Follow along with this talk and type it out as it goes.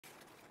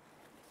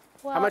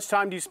Well, how much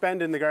time do you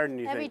spend in the garden,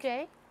 do you every think?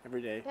 day.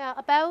 Every day? Yeah,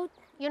 about,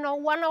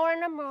 1 hour in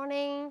the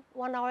morning,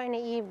 1 hour in the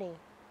evening.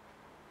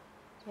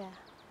 Yeah,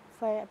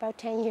 for about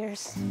 10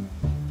 years.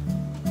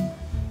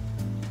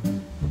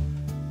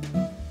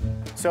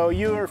 So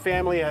you or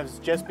family has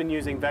just been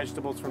using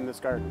vegetables from this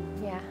garden?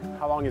 Yeah.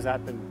 How long has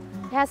that been?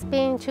 It has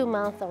been 2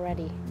 months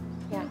already.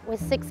 Yeah, with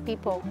 6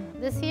 people.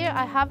 This year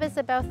I harvest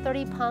about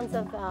 30 pounds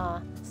of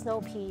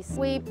snow peas.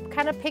 We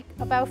kind of pick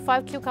about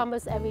 5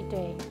 cucumbers every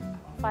day,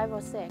 5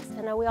 or 6.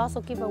 And then we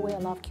also give away a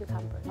lot of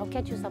cucumbers. I'll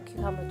get you some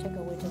cucumber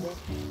takeaway today.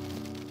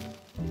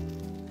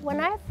 When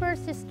I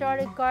first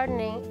started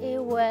gardening,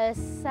 it was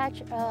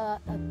such a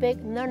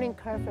big learning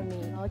curve for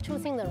me.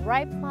 Choosing the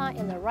right plant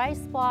in the right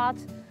spot,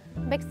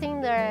 mixing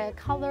the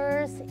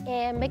colors,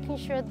 and making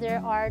sure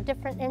there are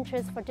different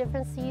interests for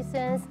different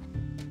seasons.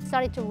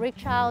 Started to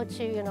reach out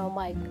to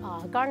my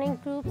gardening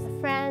groups,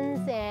 friends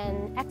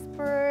and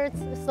experts.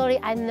 Slowly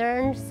I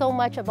learned so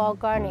much about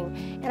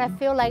gardening, and I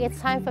feel like it's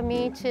time for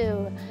me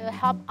to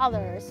help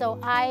others. So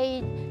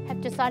I have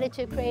decided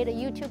to create a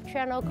YouTube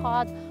channel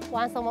called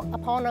Once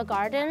Upon a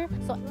Garden,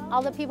 so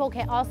other people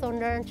can also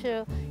learn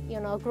to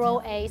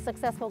grow a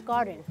successful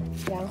garden.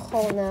 然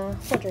后呢，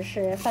或者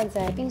是放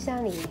在冰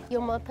箱里。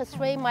You must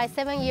persuade my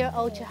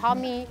 7-year-old to help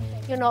me,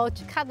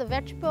 to cut the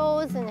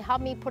vegetables and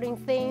help me putting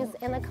things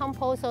in the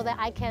compost so that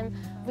I can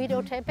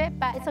videotape it.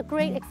 But it's a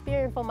great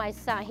experience for my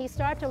son. He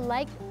started to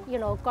like,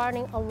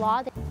 gardening a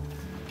lot.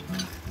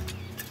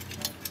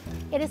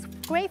 It is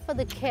great for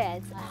the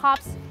kids. It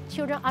helps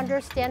children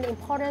understand the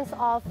importance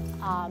of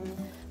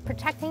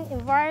protecting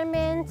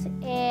environment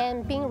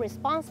and being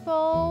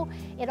responsible.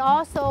 It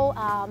also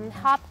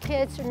helps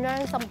kids to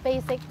learn some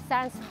basic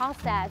science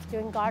concepts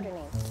during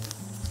gardening.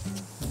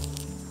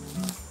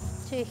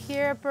 To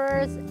hear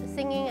birds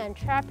singing and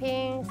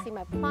chirping, see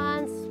my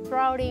plants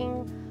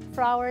sprouting,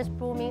 flowers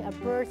blooming,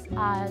 birds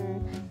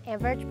and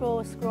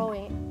vegetables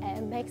growing,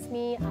 it makes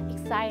me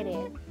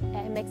excited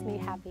and it makes me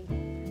happy.